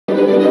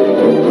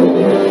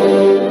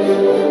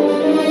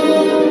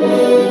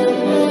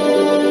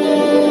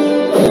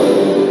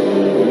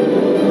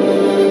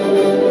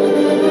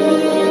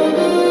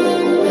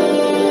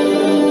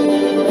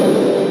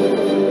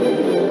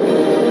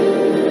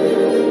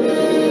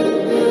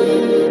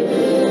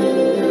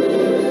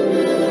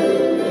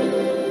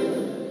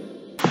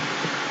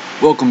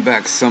Welcome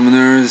back,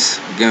 summoners,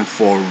 again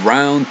for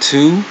round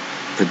 2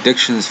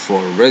 predictions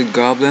for Red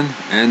Goblin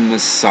and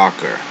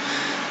Masacre.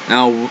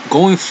 Now,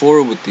 going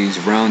forward with these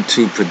round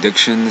 2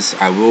 predictions,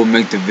 I will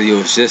make the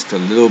videos just a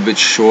little bit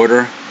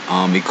shorter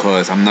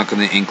because I'm not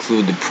going to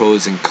include the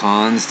pros and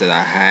cons that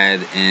I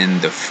had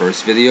in the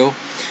first video.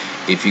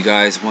 If you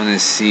guys want to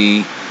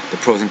see the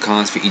pros and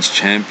cons for each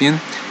champion,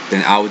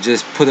 then I will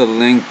just put a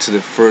link to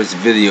the first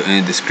video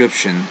in the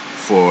description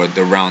for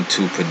the round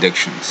 2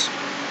 predictions.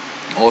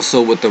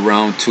 Also, with the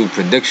round 2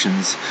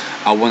 predictions,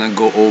 I want to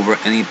go over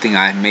anything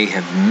I may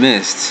have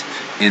missed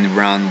in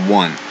round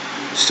 1.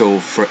 So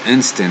for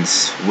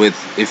instance,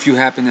 if you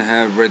happen to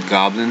have Red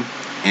Goblin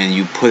and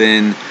you put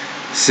in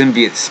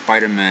Symbiote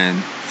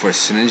Spiderman for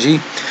synergy,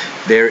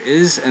 there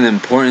is an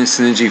important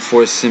synergy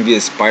for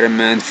Symbiote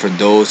Spiderman for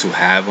those who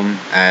have him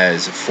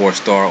as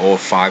 4-star or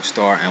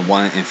 5-star and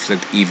want to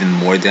inflict even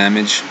more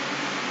damage.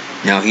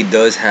 Now, he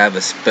does have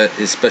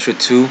his special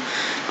 2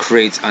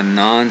 creates a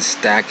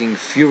non-stacking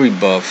fury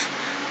buff,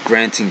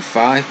 granting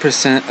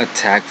 5%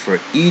 attack for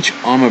each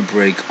armor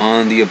break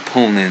on the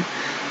opponent,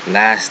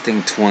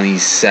 lasting 20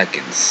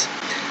 seconds.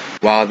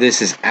 While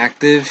this is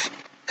active,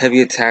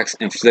 heavy attacks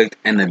inflict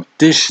an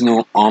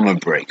additional armor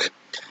break.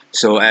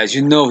 So as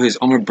you know, his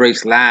armor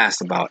breaks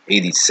last about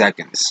 80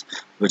 seconds,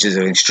 which is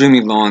an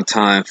extremely long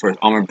time for his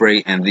armor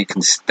break, and they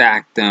can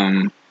stack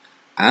them.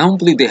 I don't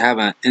believe they have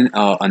a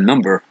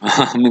number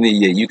how many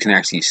you can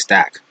actually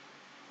stack.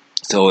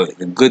 So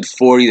a good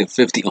 40 to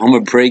 50 armor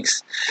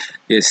breaks.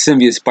 His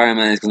Symbiote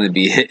Spiderman is going to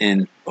be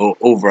hitting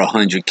over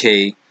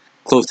 100k,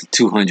 close to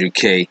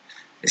 200k,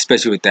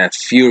 especially with that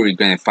Fury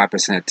granting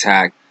 5%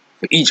 attack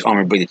for each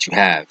armor break that you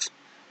have.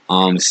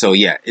 So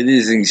yeah, it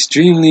is an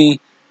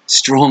extremely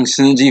strong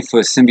synergy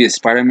for Symbiote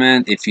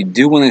Spiderman. If you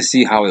do want to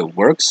see how it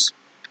works,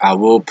 I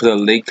will put a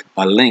link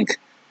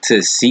to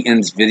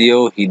Seatin's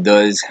video. He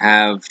does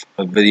have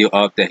a video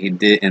up that he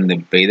did in the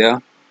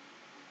beta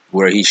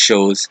where he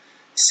shows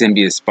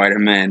Symbiote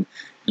Spiderman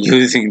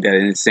using that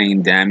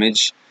insane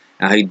damage.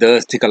 Now, he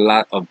does take a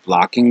lot of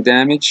blocking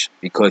damage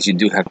because you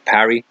do have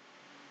parry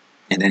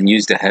and then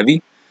use the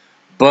heavy,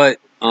 but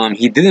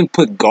he didn't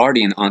put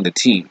Guardian on the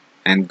team,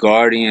 and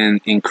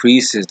Guardian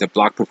increases the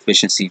block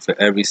proficiency for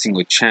every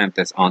single champ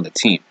that's on the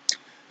team.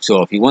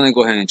 So if you want to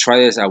go ahead and try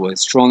this, I would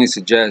strongly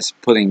suggest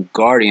putting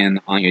Guardian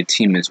on your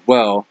team as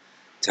well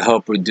to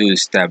help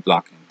reduce that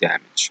blocking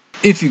damage.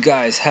 If you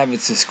guys haven't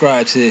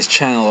subscribed to this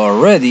channel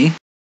already,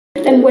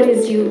 then what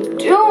is you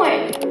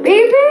doing,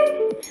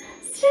 baby?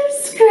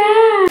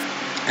 Subscribe!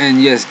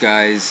 And yes,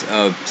 guys,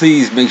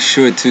 please make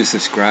sure to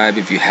subscribe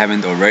if you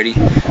haven't already.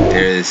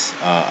 There's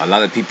a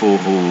lot of people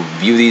who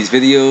view these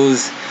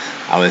videos.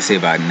 I would say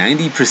about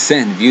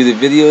 90% view the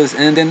videos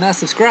and they're not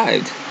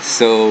subscribed.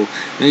 So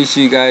make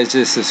sure you guys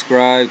just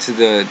subscribe to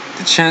the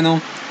channel.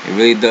 It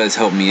really does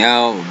help me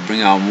out,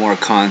 bring out more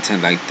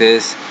content like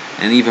this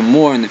and even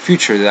more in the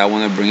future that I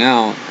want to bring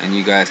out, and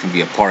you guys can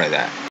be a part of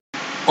that.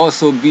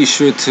 Also, be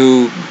sure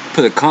to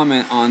put a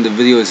comment on the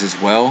videos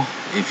as well.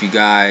 If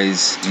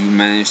you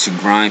managed to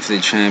grind for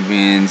the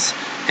champions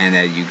and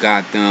that you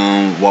got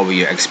them, what were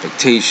your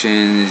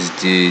expectations?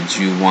 Did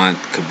you want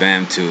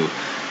Kabam to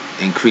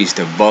increase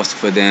the buffs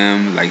for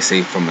them, like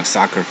say for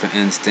Masacre for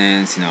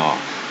instance? You know,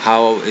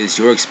 how is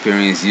your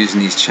experience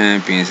using these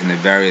champions and the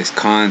various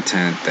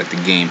content that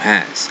the game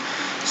has?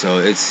 So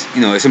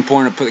it's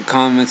important to put the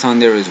comments on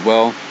there as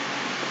well.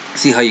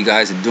 See how you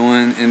guys are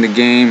doing in the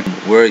game.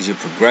 Where is your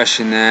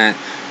progression at?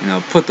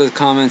 Put those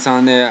comments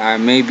on there. I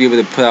may be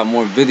able to put out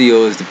more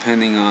videos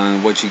depending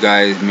on what you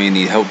guys may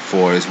need help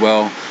for as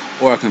well,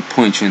 or I can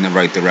point you in the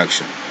right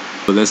direction.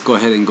 So let's go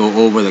ahead and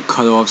go over the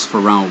cutoffs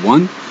for round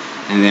 1.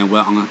 And then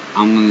what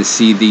I'm going to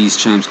see these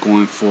champs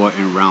going for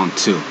in round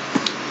 2.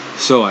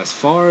 So as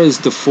far as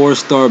the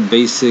 4-star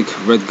basic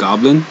Red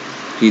Goblin,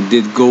 he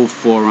did go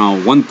for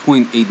around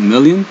 1.8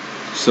 million.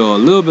 So a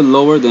little bit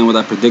lower than what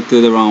I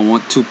predicted, around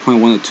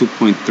 2.1 to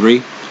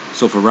 2.3.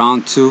 So for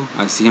round 2,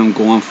 I see him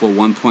going for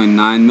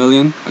 1.9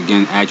 million.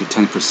 Again, add your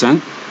 10%.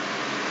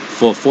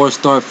 For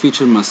 4-star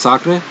featured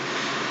Masacre,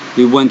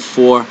 he went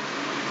for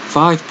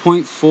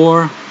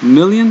 5.4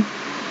 million.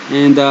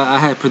 And I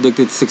had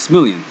predicted 6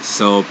 million,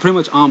 so pretty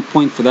much on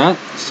point for that.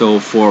 So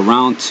for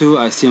round 2,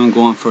 I see him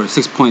going for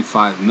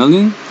 6.5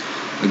 million.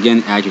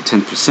 Again, add your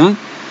 10%.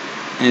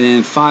 And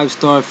then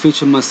 5-star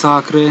feature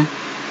Masacre,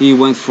 he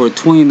went for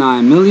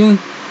 29 million,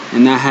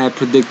 and I had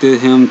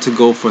predicted him to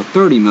go for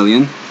 30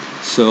 million.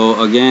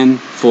 So again,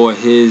 for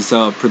his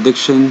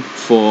prediction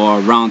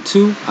for round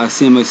 2, I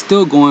see him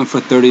still going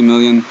for 30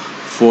 million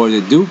for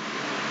the dupe.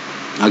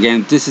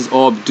 Again, this is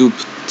all due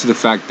to the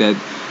fact that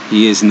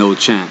he is no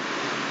champ.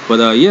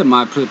 But yeah,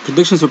 my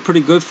predictions were pretty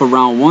good for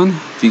round 1.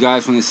 If you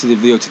guys want to see the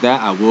video to that,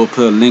 I will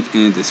put a link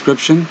in the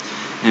description.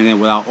 And then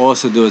what I'll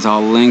also do is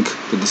I'll link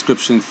the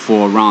description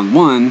for round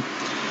 1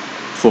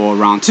 for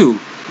round 2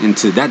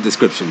 into that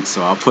description.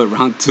 So I'll put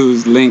round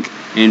 2's link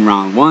in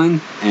round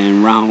 1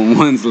 and round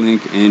 1's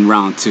link in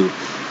round 2.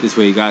 This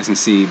way you guys can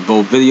see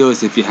both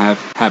videos if you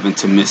happen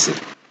to miss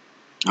it.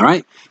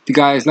 Alright, if you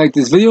guys like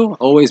this video,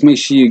 always make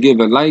sure you give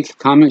a like,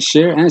 comment,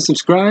 share, and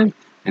subscribe.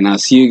 And I'll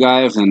see you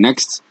guys in the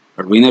next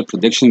arena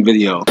prediction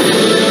video.